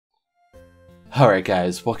Alright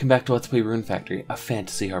guys, welcome back to Let's Play Rune Factory, a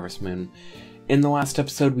fantasy Harvest Moon. In the last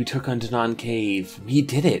episode we took on Danan Cave. We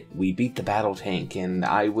did it! We beat the battle tank, and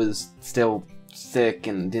I was still sick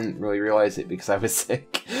and didn't really realize it because I was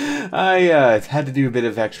sick. I had to do a bit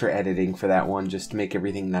of extra editing for that one just to make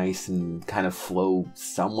everything nice and kind of flow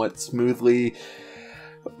somewhat smoothly.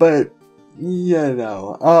 But, you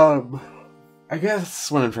know, I guess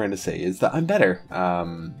what I'm trying to say is that I'm better.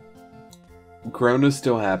 Corona's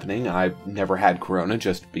still happening. I've never had Corona,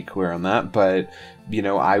 just to be clear on that, but, you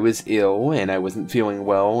know, I was ill, and I wasn't feeling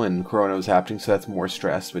well, and Corona was happening, so that's more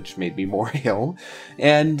stress, which made me more ill,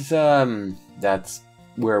 and, that's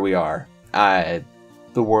where we are. The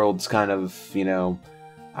world's kind of, you know,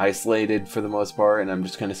 isolated for the most part, and I'm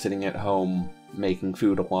just kind of sitting at home, making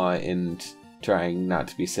food a lot, and trying not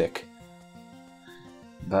to be sick.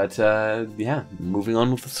 But, yeah, moving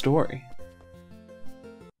on with the story.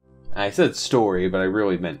 I said story, but I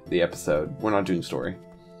really meant the episode. We're not doing story.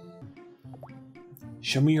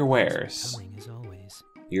 Show me your wares.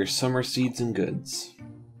 Your summer seeds and goods.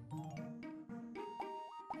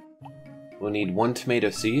 We'll need 1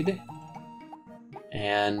 tomato seed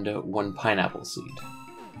and 1 pineapple seed.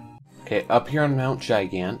 Okay, up here on Mount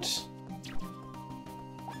Gigant,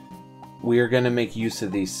 we are going to make use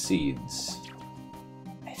of these seeds.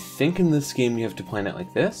 I think in this game you have to plant it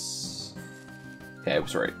like this. Okay, I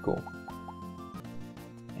was right, cool.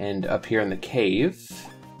 And up here in the cave,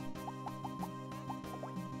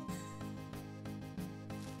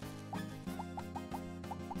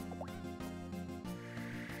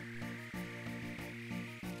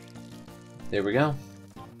 there we go.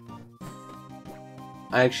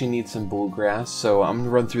 I actually need some bluegrass, so I'm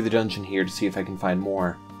gonna run through the dungeon here to see if I can find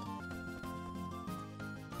more.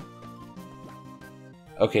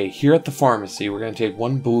 Okay, here at the pharmacy, we're going to take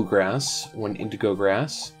 1 bluegrass, 1 indigo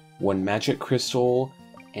grass, 1 magic crystal,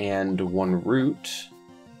 and 1 root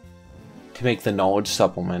to make the knowledge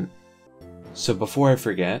supplement. So before I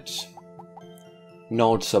forget,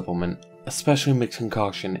 knowledge supplement, a specially mixed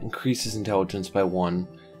concoction, increases intelligence by 1.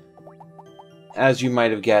 As you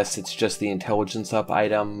might have guessed, it's just the intelligence up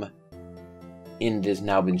item, and it has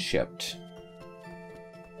now been shipped.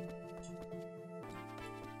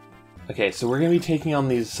 Okay, so we're going to be taking on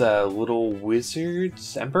these little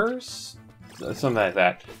wizards, emperors? Something like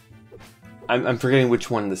that. I'm forgetting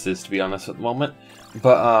which one this is, to be honest, at the moment.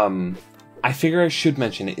 But, I figure I should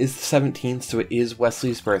mention, it is the 17th, so it is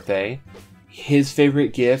Wesley's birthday. His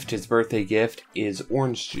favorite gift, his birthday gift, is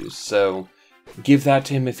orange juice, so give that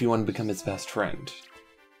to him if you want to become his best friend.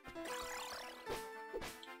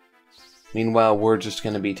 Meanwhile, we're just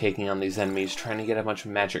going to be taking on these enemies, trying to get a bunch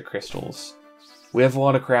of magic crystals. We have a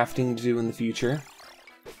lot of crafting to do in the future.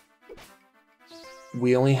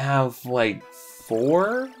 We only have, like,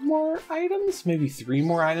 4 more items? Maybe 3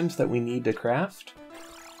 more items that we need to craft?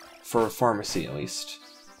 For a pharmacy, at least.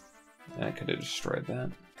 I could have destroyed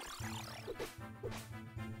that.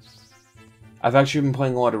 I've actually been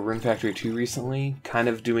playing a lot of Rune Factory 2 recently. Kind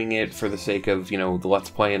of doing it for the sake of, you know, the Let's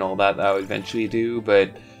Play and all that I'll eventually do,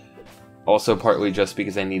 but also partly just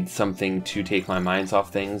because I need something to take my minds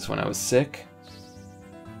off things when I was sick.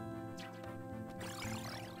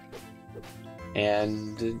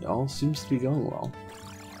 And it all seems to be going well.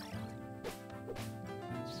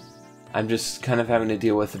 I'm just kind of having to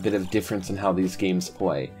deal with a bit of difference in how these games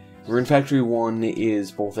play. Rune Factory 1 is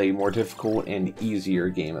both a more difficult and easier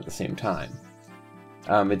game at the same time.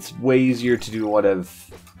 It's way easier to do a lot of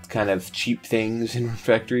kind of cheap things in Rune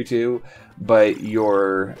Factory 2, but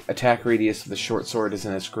your attack radius of the short sword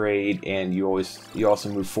isn't as great, and you also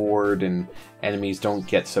move forward, and enemies don't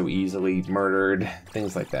get so easily murdered,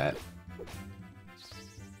 things like that.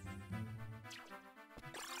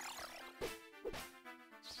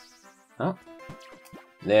 Oh,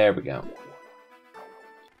 there we go.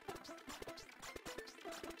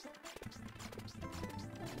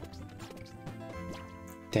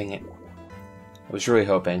 Dang it. I was really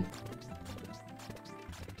hoping.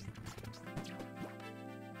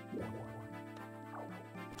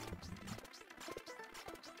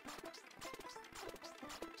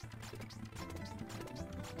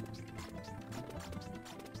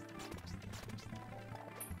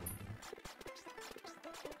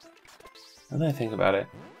 Now that I think about it,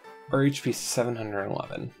 our HP is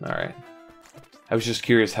 711. Alright. I was just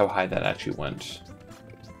curious how high that actually went.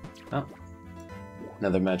 Oh.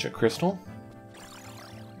 Another magic crystal.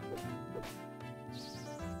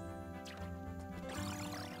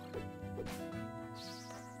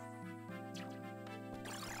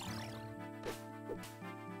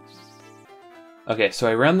 Okay, so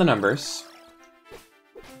I ran the numbers.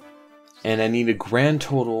 And I need a grand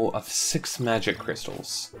total of 6 magic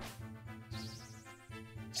crystals.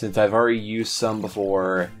 since I've already used some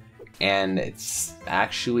before, and it's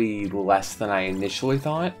actually less than I initially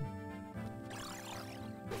thought.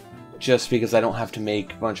 Just because I don't have to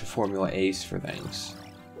make a bunch of Formula A's for things.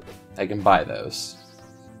 I can buy those.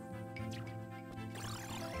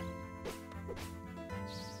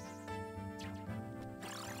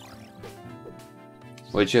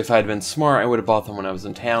 Which, if I'd been smart, I would have bought them when I was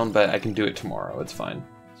in town, but I can do it tomorrow, it's fine.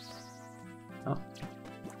 Oh.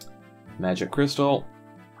 Magic Crystal.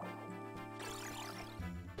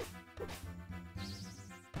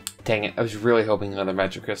 Dang it, I was really hoping another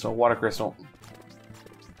Magic Crystal. Water Crystal.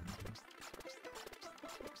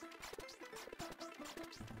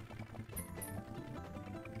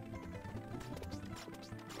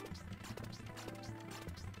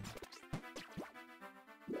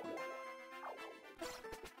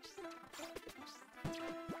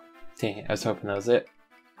 Dang it, I was hoping that was it.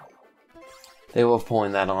 They love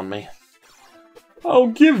pulling that on me. I'll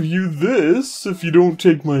give you this if you don't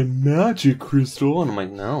take my magic crystal. And I'm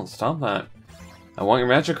like, no, stop that. I want your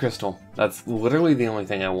magic crystal. That's literally the only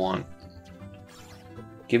thing I want.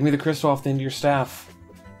 Give me the crystal off the end of your staff.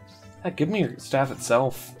 Heck, give me your staff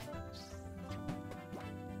itself.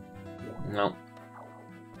 No.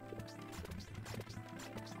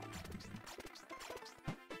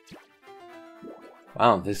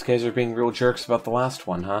 Wow, these guys are being real jerks about the last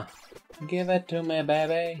one, huh? Give it to me,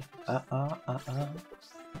 baby.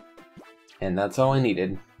 And that's all I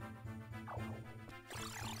needed.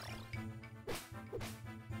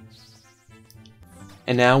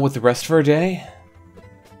 And now, with the rest of our day,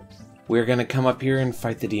 we're gonna come up here and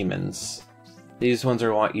fight the demons. These ones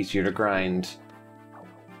are a lot easier to grind.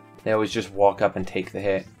 They always just walk up and take the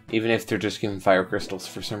hit, even if they're just giving fire crystals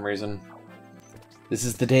for some reason. This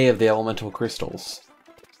is the day of the elemental crystals.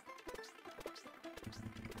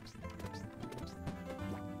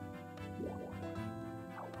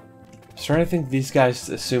 I'm starting to think these guys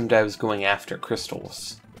assumed I was going after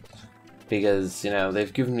crystals. Because, you know,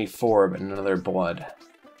 they've given me 4, but none of their blood.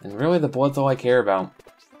 And really, the blood's all I care about.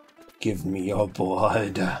 Give me your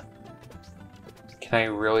blood. Can I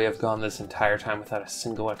really have gone this entire time without a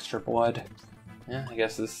single extra blood? Yeah, I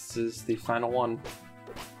guess this is the final one.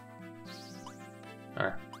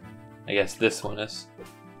 Or, I guess this one is.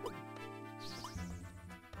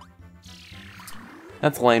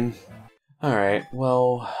 That's lame. Alright,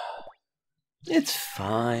 well... it's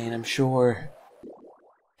fine, I'm sure.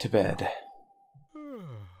 To bed.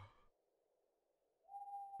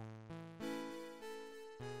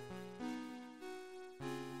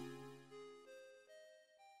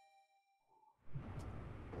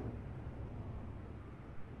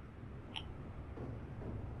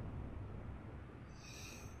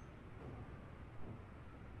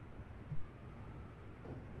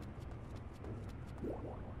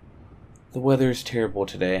 The weather's terrible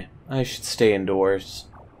today. I should stay indoors.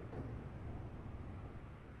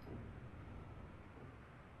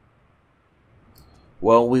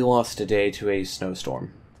 Well, we lost a day to a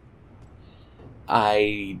snowstorm.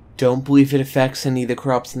 I don't believe it affects any of the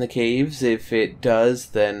crops in the caves. If it does,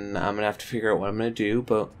 then I'm gonna have to figure out what I'm gonna do,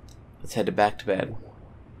 but let's head back to bed.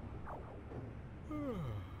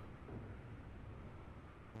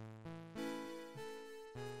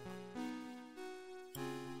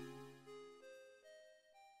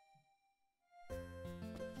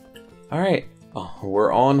 Alright,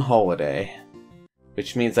 we're on holiday,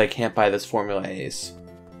 which means I can't buy this Formula A's.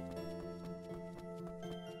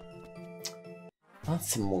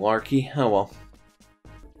 That's some malarkey. Oh well.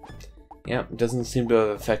 Yeah, it doesn't seem to have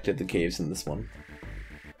affected the caves in this one.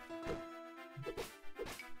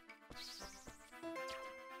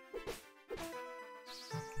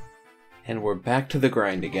 And we're back to the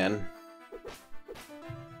grind again.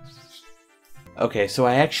 Okay, so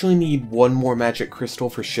I actually need one more magic crystal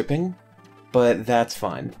for shipping, but that's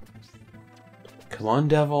fine. Come on,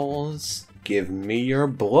 devils. Give me your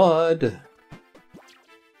blood.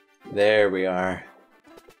 There we are.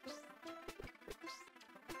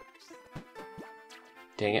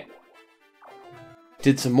 Dang it.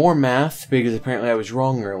 Did some more math, because apparently I was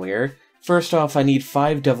wrong earlier. First off, I need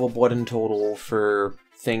 5 devil blood in total for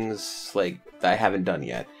things like that I haven't done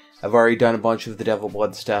yet. I've already done a bunch of the devil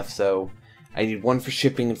blood stuff, so I need 1 for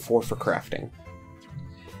shipping and 4 for crafting.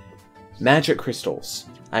 Magic crystals.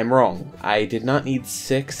 I'm wrong. I did not need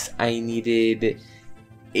 6. I needed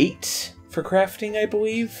 8 for crafting, I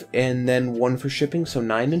believe, and then 1 for shipping, so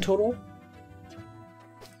 9 in total.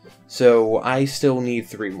 So I still need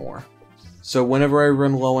 3 more. So whenever I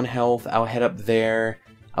run low on health, I'll head up there.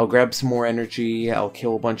 I'll grab some more energy. I'll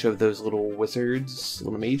kill a bunch of those little wizards,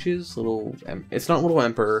 little mages, it's not little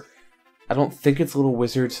emperor. I don't think it's little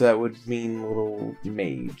wizard, so that would mean little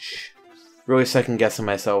mage. Really second guessing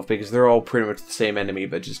myself because they're all pretty much the same enemy,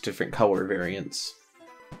 but just different color variants.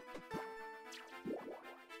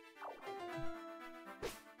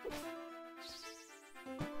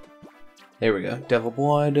 There we go. Devil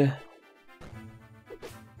Blood.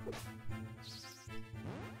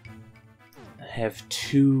 I have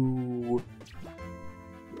 2...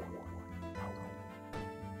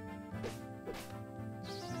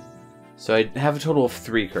 So I have a total of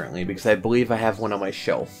 3 currently, because I believe I have one on my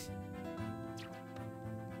shelf.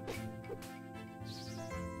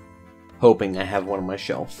 Hoping I have one on my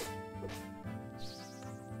shelf.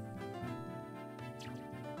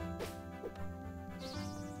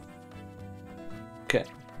 Okay.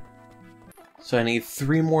 So I need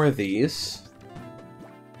 3 more of these.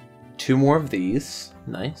 2 more of these.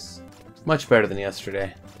 Nice. Much better than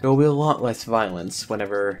yesterday. There will be a lot less violence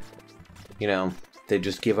whenever, you know, they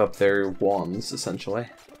just give up their wands, essentially.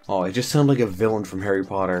 Oh, I just sound like a villain from Harry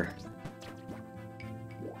Potter.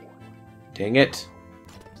 Dang it.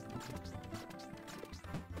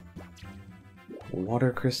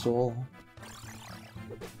 Water crystal.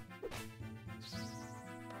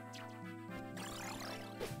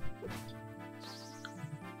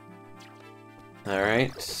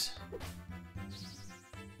 Alright.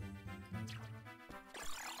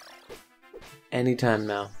 Anytime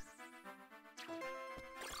now.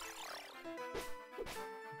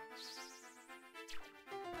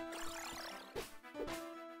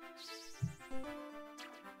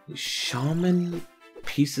 Shaman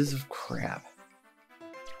pieces of crap.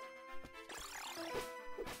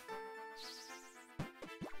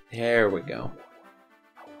 There we go.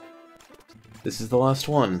 This is the last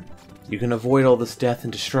one. You can avoid all this death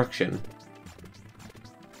and destruction.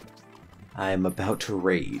 I am about to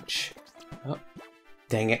rage. Oh,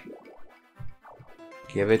 dang it.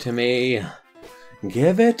 Give it to me.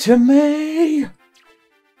 Give it to me!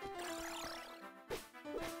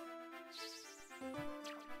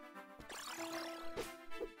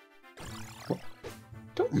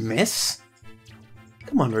 Don't miss.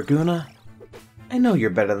 Come on, Raguna. I know you're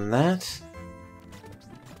better than that.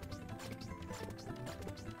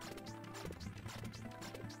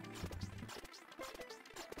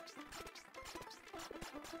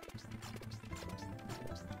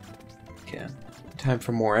 Okay, time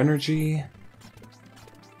for more energy.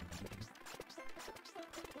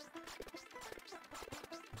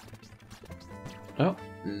 Oh,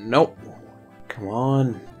 nope. Come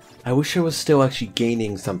on. I wish I was still actually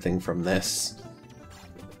gaining something from this.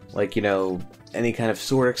 Like, you know, any kind of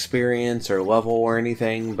sword experience or level or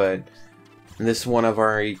anything, but in this one I've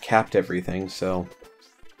already capped everything, so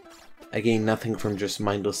I gain nothing from just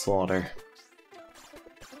mindless slaughter.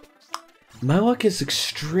 My luck is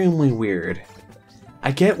extremely weird.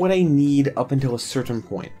 I get what I need up until a certain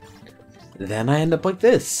point. Then I end up like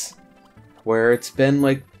this, where it's been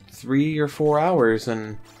like 3 or 4 hours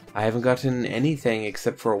and I haven't gotten anything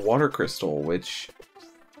except for a water crystal, which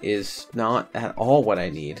is not at all what I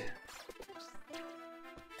need.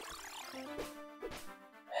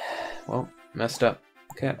 Well, messed up.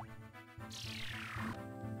 Okay.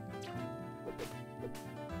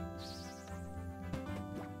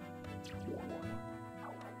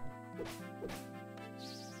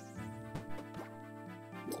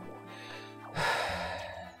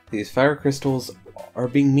 These fire crystals are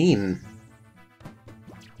being mean.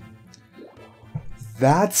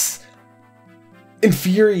 That's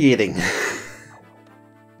infuriating.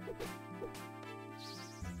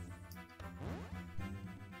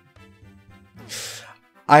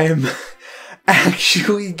 I am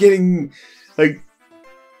actually getting, like,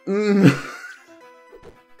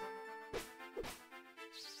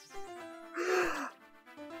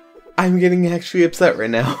 I'm getting actually upset right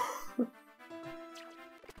now.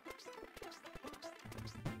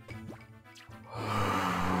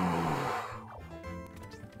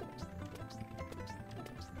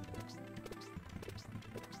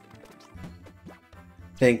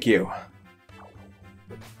 Thank you.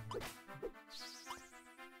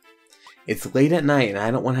 It's late at night and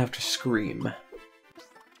I don't want to have to scream.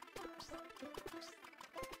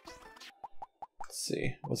 Let's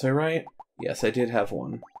see. Was I right? Yes, I did have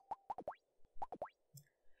one.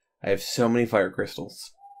 I have so many fire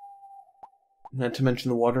crystals. Not to mention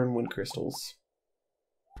the water and wind crystals.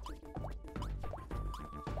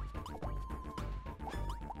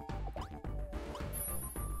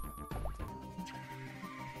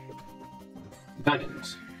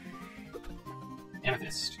 Diamond.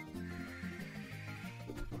 Amethyst.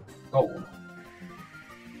 Gold.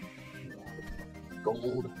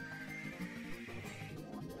 Gold.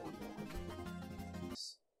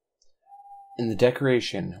 In the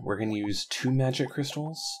decoration, we're going to use 2 magic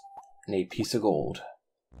crystals and a piece of gold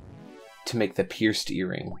to make the pierced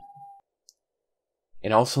earring.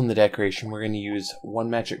 And also in the decoration, we're going to use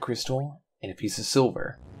 1 magic crystal and a piece of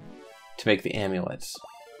silver to make the amulets.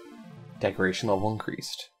 Decoration level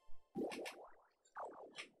increased.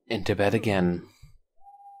 Into bed again.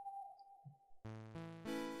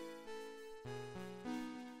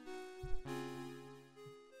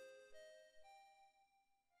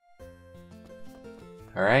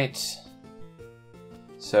 Alright.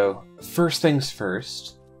 So, first things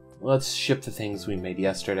first, let's ship the things we made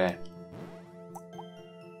yesterday.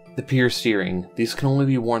 The pierced earring. These can only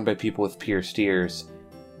be worn by people with pierced ears.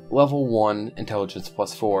 Level 1, intelligence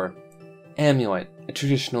 +4. Amulet, a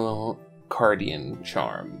traditional Cardian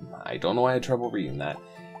charm. I don't know why I had trouble reading that.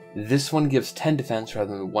 This one gives 10 defense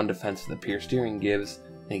rather than the 1 defense that the pierced earring gives,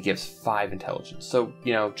 and it gives 5 intelligence. So,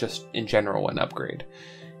 you know, just in general an upgrade.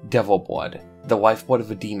 Devil blood, the lifeblood of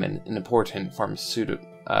a demon, an important pharmaceutical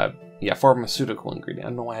ingredient. I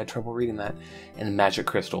don't know why I had trouble reading that. And magic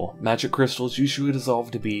crystal. Magic crystals usually dissolve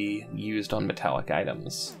to be used on metallic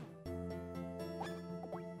items.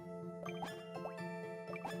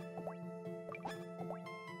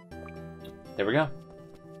 There we go.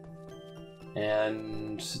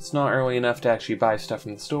 And it's not early enough to actually buy stuff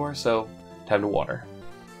from the store, so time to water.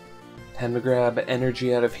 Time to grab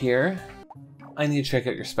energy out of here. I need to check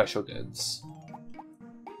out your special goods.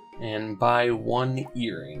 And buy 1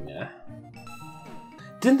 earring.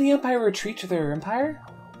 Didn't the Empire retreat to their empire?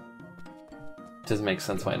 Doesn't make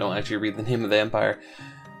sense why I don't actually read the name of the empire.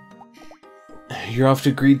 You're off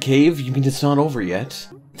to Greed Cave? You mean it's not over yet?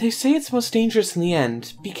 They say it's most dangerous in the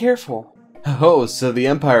end. Be careful. Oh, so the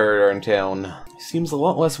Empire are in town. He seems a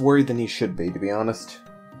lot less worried than he should be, to be honest.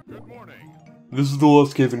 Good morning. This is the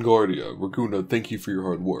Lost Cave in Guardia. Raguna, thank you for your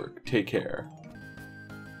hard work. Take care.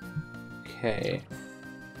 Okay.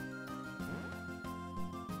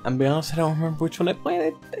 I'm be honest, I don't remember which one I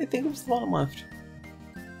played. I think it was the bottom left.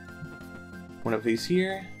 One of these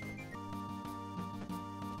here.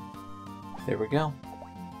 There we go.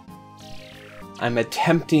 I'm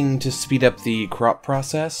attempting to speed up the crop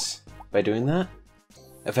process by doing that.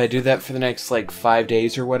 If I do that for the next, like, 5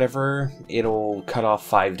 days or whatever, it'll cut off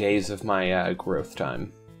 5 days of my growth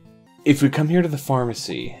time. If we come here to the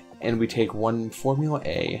pharmacy, and we take 1 Formula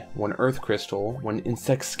A, 1 Earth Crystal, 1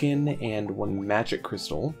 Insect Skin, and 1 Magic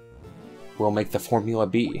Crystal, we'll make the Formula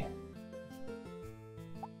B.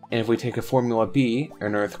 And if we take a Formula B,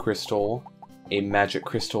 an Earth Crystal, a Magic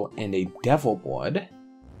Crystal, and a Devil Blood,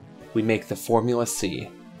 we make the Formula C,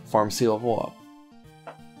 Pharmacy Level Up.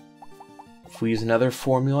 If we use another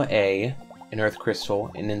Formula A, an Earth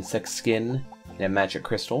Crystal, an Insect Skin, and a Magic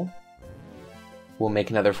Crystal, we'll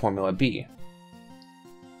make another Formula B.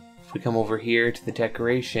 If we come over here to the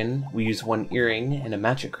decoration, we use 1 earring and a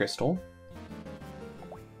magic crystal.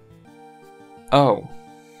 Oh.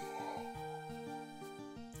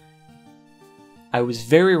 I was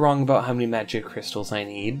very wrong about how many magic crystals I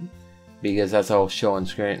need, because as I'll show on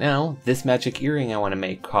screen right now, this magic earring I want to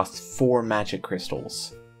make costs 4 magic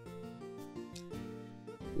crystals.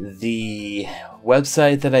 The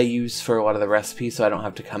website that I use for a lot of the recipes, so I don't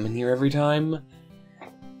have to come in here every time,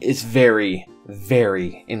 is very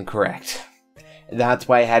incorrect. That's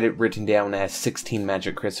why I had it written down as 16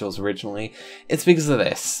 magic crystals originally. It's because of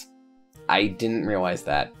this. I didn't realize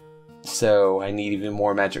that. So I need even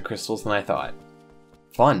more magic crystals than I thought.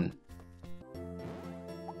 Fun.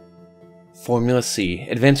 Formula C.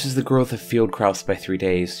 Advances the growth of field crops by 3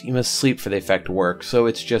 days. You must sleep for the effect to work, so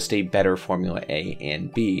it's just a better Formula A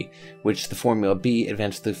and B, which the Formula B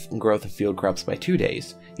advances the growth of field crops by 2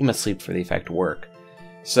 days. You must sleep for the effect to work.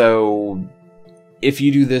 So if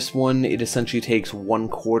you do this one, it essentially takes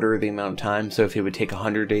 1/4 the amount of time, so if it would take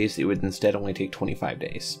 100 days, it would instead only take 25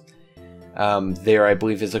 days. There, I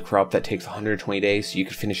believe, is a crop that takes 120 days, so you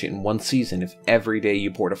could finish it in 1 season if every day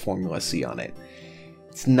you poured a Formula C on it.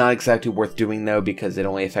 It's not exactly worth doing, though, because it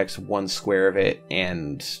only affects 1 square of it,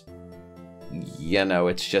 and, you know,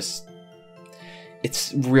 it's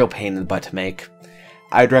real pain in the butt to make.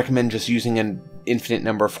 I'd recommend just using an infinite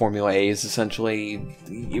number of Formula A's, essentially.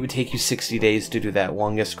 It would take you 60 days to do that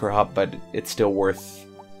longest crop, but it's still worth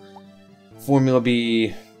Formula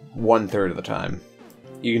B 1/3 of the time.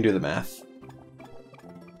 You can do the math.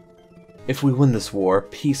 If we win this war,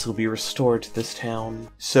 peace will be restored to this town.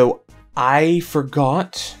 So, I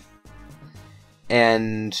forgot,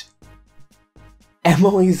 and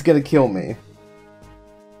Emily's gonna kill me.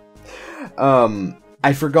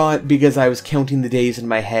 I forgot because I was counting the days in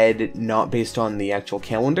my head, not based on the actual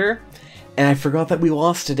calendar, and I forgot that we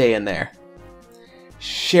lost a day in there.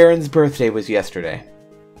 Sharon's birthday was yesterday.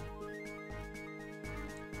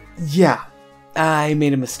 Yeah, I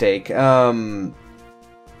made a mistake.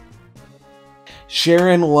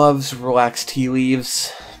 Sharon loves relaxed tea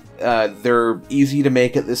leaves. They're easy to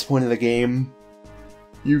make at this point in the game.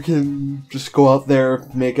 You can just go out there,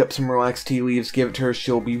 make up some relaxed tea leaves, give it to her,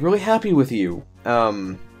 she'll be really happy with you.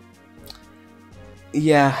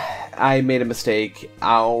 Yeah, I made a mistake.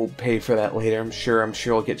 I'll pay for that later, I'm sure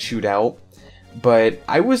I'll get chewed out. But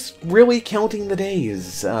I was really counting the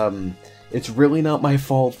days. It's really not my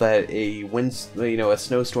fault that a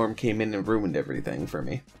snowstorm came in and ruined everything for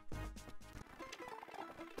me.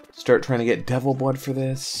 Start trying to get devil blood for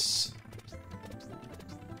this.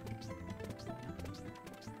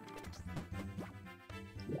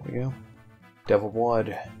 There we go. Devil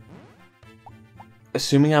blood.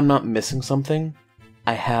 Assuming I'm not missing something,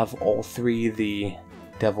 I have all 3 of the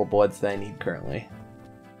devil bloods that I need currently.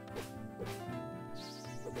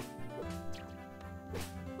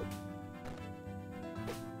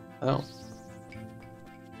 Oh.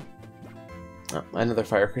 Oh, another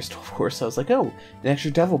fire crystal, of course. I was like, oh, an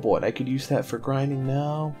extra devil blood. I could use that for grinding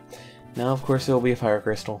now. Now, of course, it will be a fire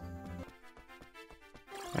crystal.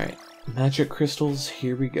 Alright, magic crystals,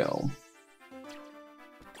 here we go.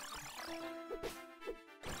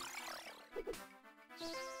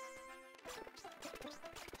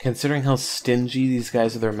 Considering how stingy these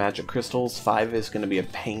guys are their magic crystals, 5 is going to be a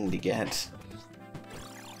pain to get.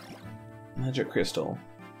 Magic crystal.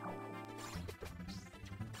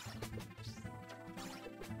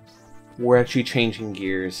 We're actually changing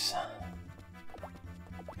gears.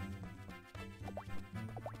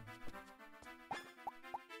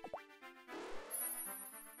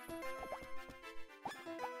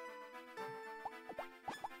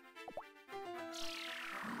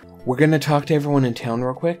 We're gonna talk to everyone in town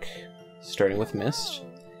real quick, starting with Mist.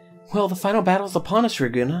 Well, the final battle's upon us,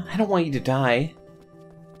 Rune. I don't want you to die.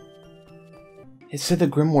 It said the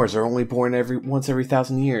grimoires are only born once every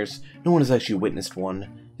 1,000 years. No one has actually witnessed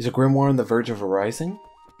one. Is a grimoire on the verge of arising?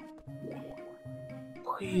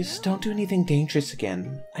 Please, don't do anything dangerous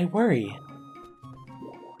again. I worry.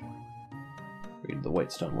 Read the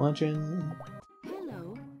Whitestone Legend.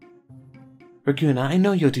 Hello. Rune, I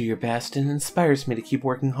know you'll do your best, and it inspires me to keep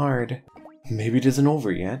working hard. Maybe it isn't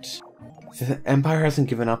over yet. The Empire hasn't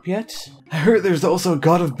given up yet? I heard there's also a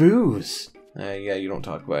god of booze! Yeah, you don't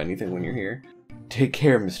talk about anything when you're here. Take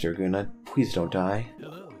care, Mr. Rune. Please don't die.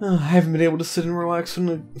 I haven't been able to sit and relax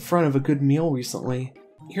in front of a good meal recently.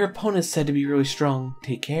 Your opponent's said to be really strong.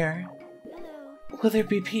 Take care. Will there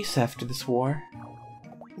be peace after this war?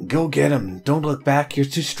 Go get him. Don't look back. You're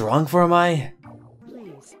too strong for him, I.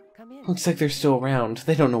 Please, come in. Looks like they're still around.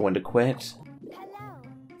 They don't know when to quit.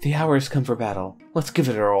 The hour has come for battle. Let's give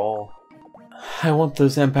it our all. I want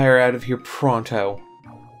those Empire out of here pronto.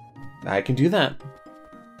 I can do that.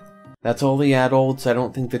 That's all the adults. I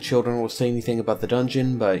don't think the children will say anything about the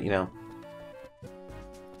dungeon, but, you know.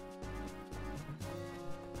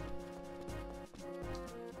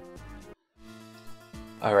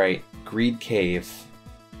 Alright, Greed Cave.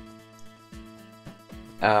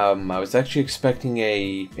 I was actually expecting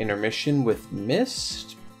a intermission with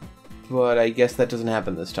Mist, but I guess that doesn't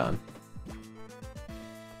happen this time.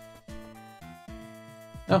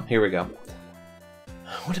 Oh, here we go.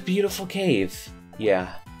 What a beautiful cave.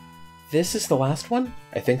 Yeah. This is the last one?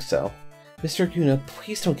 I think so. Mr. Rune,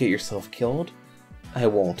 please don't get yourself killed. I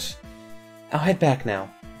won't. I'll head back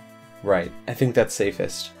now. Right, I think that's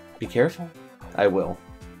safest. Be careful. I will.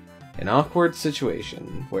 An awkward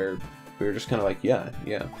situation where we were just kind of like, yeah.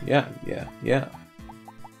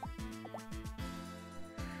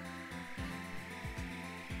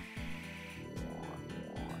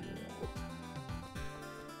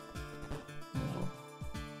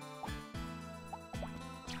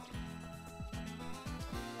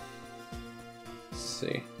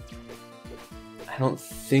 See. I don't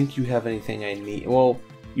think you have anything I need. Well,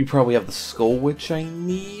 you probably have the skull, which I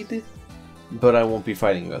need, but I won't be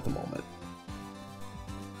fighting you at the moment.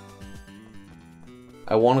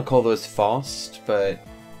 I want to call those Faust, but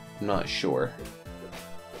I'm not sure.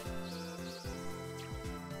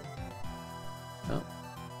 Oh.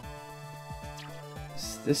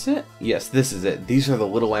 Is this it? Yes, this is it. These are the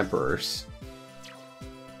little emperors.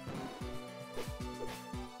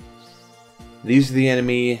 These are the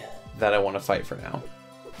enemy that I want to fight for now.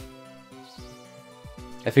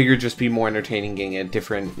 I figured it'd just be more entertaining getting a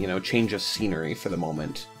different, change of scenery for the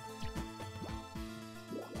moment.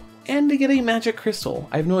 And to get a magic crystal.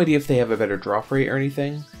 I have no idea if they have a better drop rate or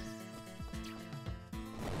anything.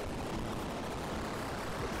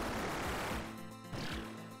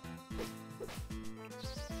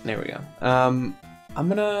 There we go. I'm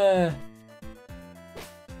gonna...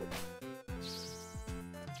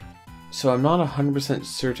 So I'm not 100%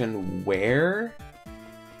 certain where,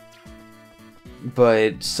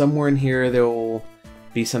 but somewhere in here there will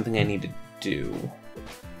be something I need to do.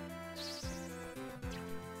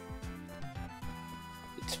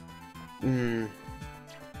 It's...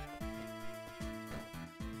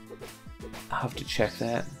 I'll have to check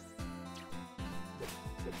that.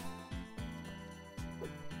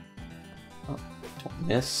 Oh, don't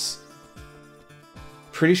miss.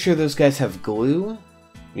 Pretty sure those guys have glue.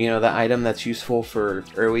 You know, the item that's useful for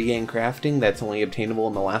early game crafting that's only obtainable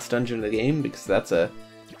in the last dungeon of the game, because that's a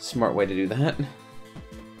smart way to do that.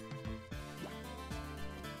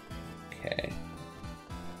 Okay.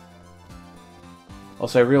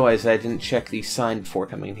 Also, I realized I didn't check the sign before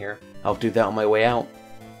coming here. I'll do that on my way out.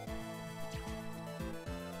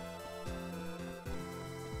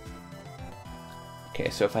 Okay,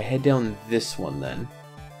 so if I head down this one then...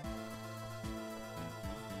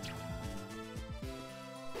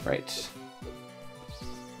 Right.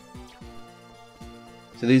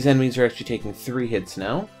 So these enemies are actually taking 3 hits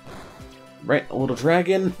now. Right, a little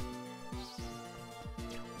dragon.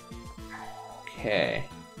 Okay.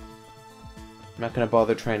 I'm not gonna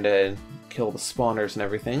bother trying to kill the spawners and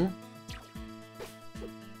everything.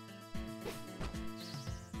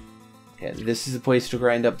 Okay, this is a place to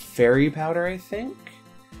grind up fairy powder, I think.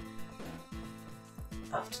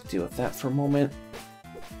 I'll have to deal with that for a moment.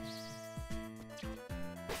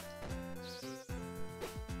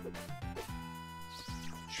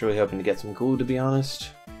 Just really hoping to get some glue, to be honest.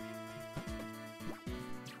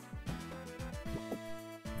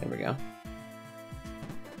 There we go.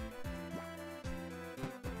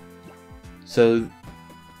 So,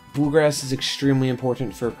 bluegrass is extremely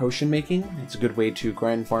important for potion making. It's a good way to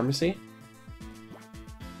grind pharmacy.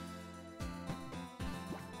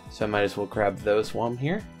 So I might as well grab those while I'm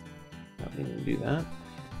here. Don't need to do that.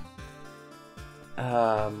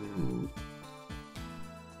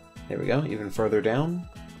 There we go, even further down.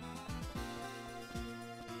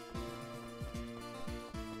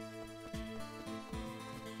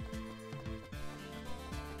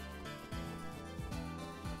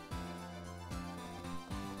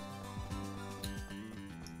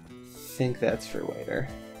 I think that's for later.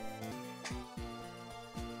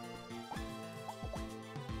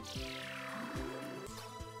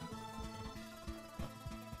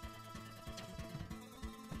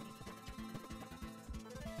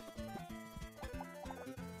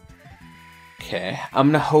 Okay, I'm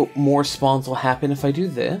gonna hope more spawns will happen if I do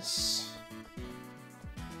this.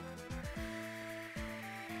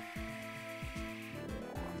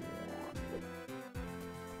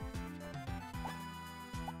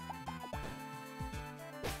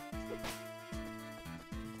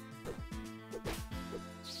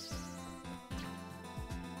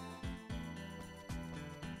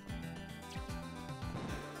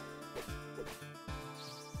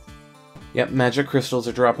 Yep, magic crystals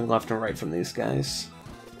are dropping left and right from these guys.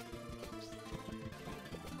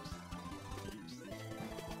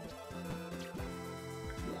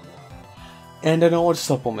 And a knowledge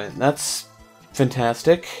supplement. That's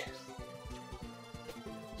fantastic.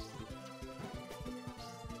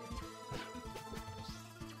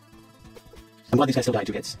 I'm glad these guys still died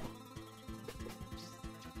 2 hits.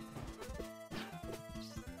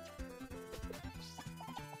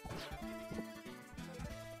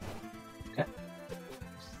 Okay.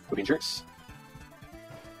 Moving jerks.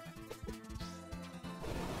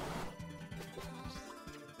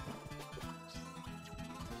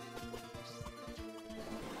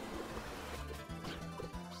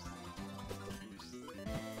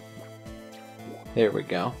 There we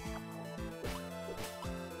go.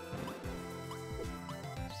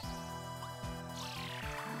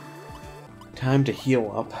 Time to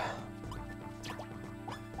heal up.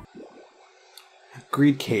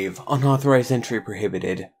 Greed Cave. Unauthorized entry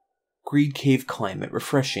prohibited. Greed Cave climate.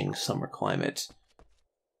 Refreshing summer climate.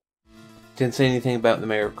 Didn't say anything about the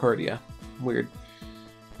Myocardia. Weird.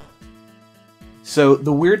 So,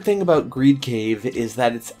 the weird thing about Greed Cave is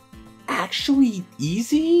that it's actually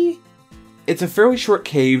easy? It's a fairly short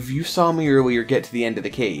cave. You saw me earlier get to the end of the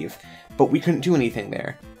cave, but we couldn't do anything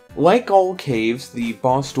there. Like all caves, the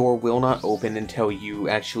boss door will not open until you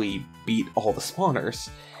actually beat all the spawners.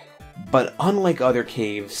 But unlike other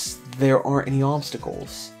caves, there aren't any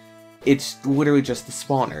obstacles. It's literally just the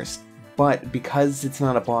spawners. But because it's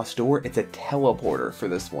not a boss door, it's a teleporter for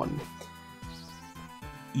this one.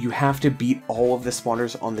 You have to beat all of the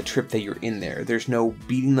spawners on the trip that you're in there. There's no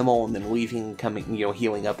beating them all and then leaving, coming,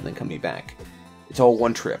 healing up and then coming back. It's all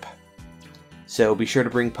one trip. So be sure to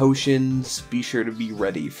bring potions, be sure to be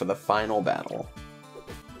ready for the final battle.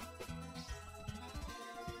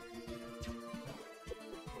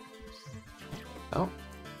 Oh.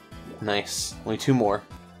 Nice. Only 2 more.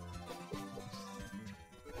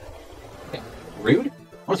 Okay. Rude?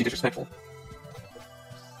 Honestly disrespectful.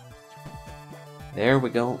 There we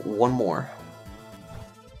go. 1 more.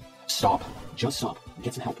 Stop. Just stop.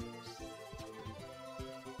 Get some help.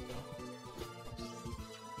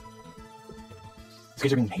 These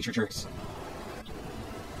guys are being major jerks.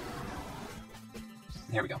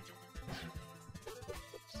 There we go.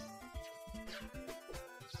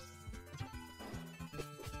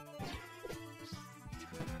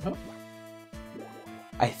 Oh.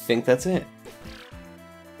 I think that's it.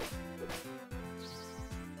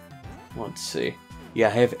 Let's see. Yeah,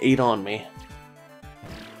 I have 8 on me.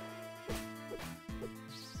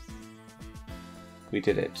 We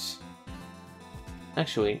did it.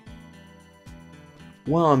 Actually,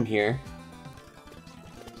 while I'm here,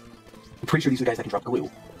 I'm pretty sure these are the guys that can drop glue.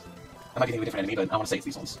 I might be thinking of a different enemy, but I want to say it's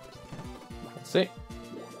these ones. Let's see.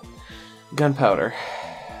 Gunpowder.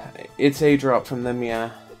 It's a drop from them,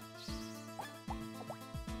 yeah.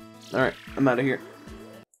 Alright, I'm out of here.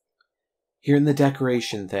 Here in the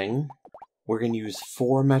decoration thing, we're going to use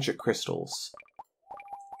 4 magic crystals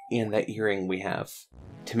and that earring we have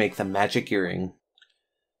to make the magic earring.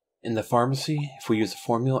 In the pharmacy, if we use a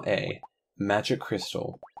Formula A, magic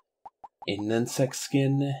crystal, an insect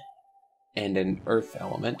skin, and an earth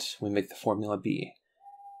element, we make the Formula B.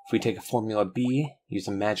 If we take a Formula B, use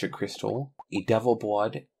a magic crystal, a devil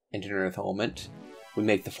blood, and an earth element, we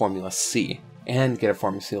make the Formula C, and get a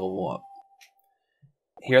pharmacy level up.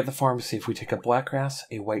 Here at the pharmacy, if we take a black grass,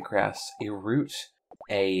 a white grass, a root,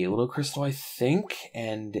 a little crystal, I think,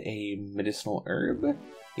 and a medicinal herb.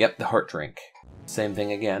 Yep, the heart drink. Same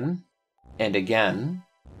thing again, and again,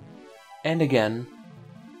 and again,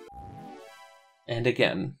 and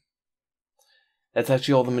again. That's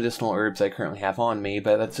actually all the medicinal herbs I currently have on me,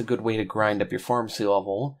 but that's a good way to grind up your pharmacy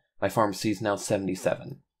level. My pharmacy is now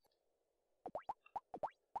 77.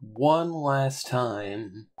 One last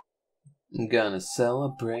time, I'm gonna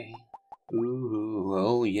celebrate. Ooh,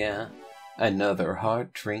 oh yeah, another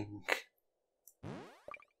heart drink.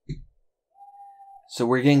 So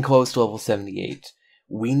we're getting close to level 78.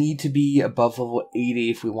 We need to be above level 80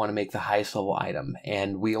 if we want to make the highest level item,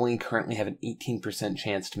 and we only currently have an 18%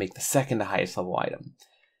 chance to make the second highest level item.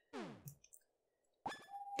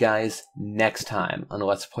 Guys, next time on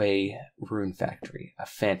Let's Play Rune Factory, a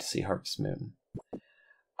Fantasy Harvest Moon,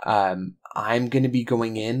 I'm going to be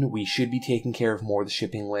going in. We should be taking care of more of the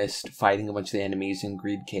shipping list, fighting a bunch of the enemies in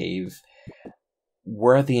Greed Cave.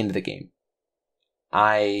 We're at the end of the game.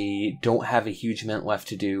 I don't have a huge amount left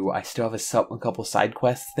to do. I still have a couple side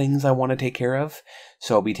quest things I want to take care of,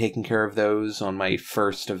 so I'll be taking care of those on my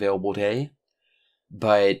first available day.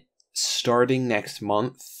 But starting next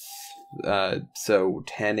month, so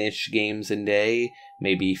 10-ish games a day,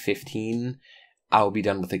 maybe 15, I'll be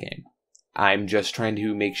done with the game. I'm just trying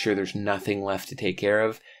to make sure there's nothing left to take care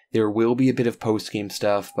of. There will be a bit of post-game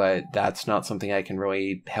stuff, but that's not something I can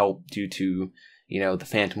really help due to, the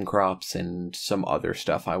phantom crops and some other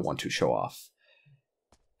stuff I want to show off.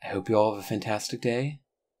 I hope you all have a fantastic day,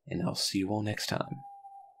 and I'll see you all next time.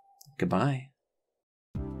 Goodbye.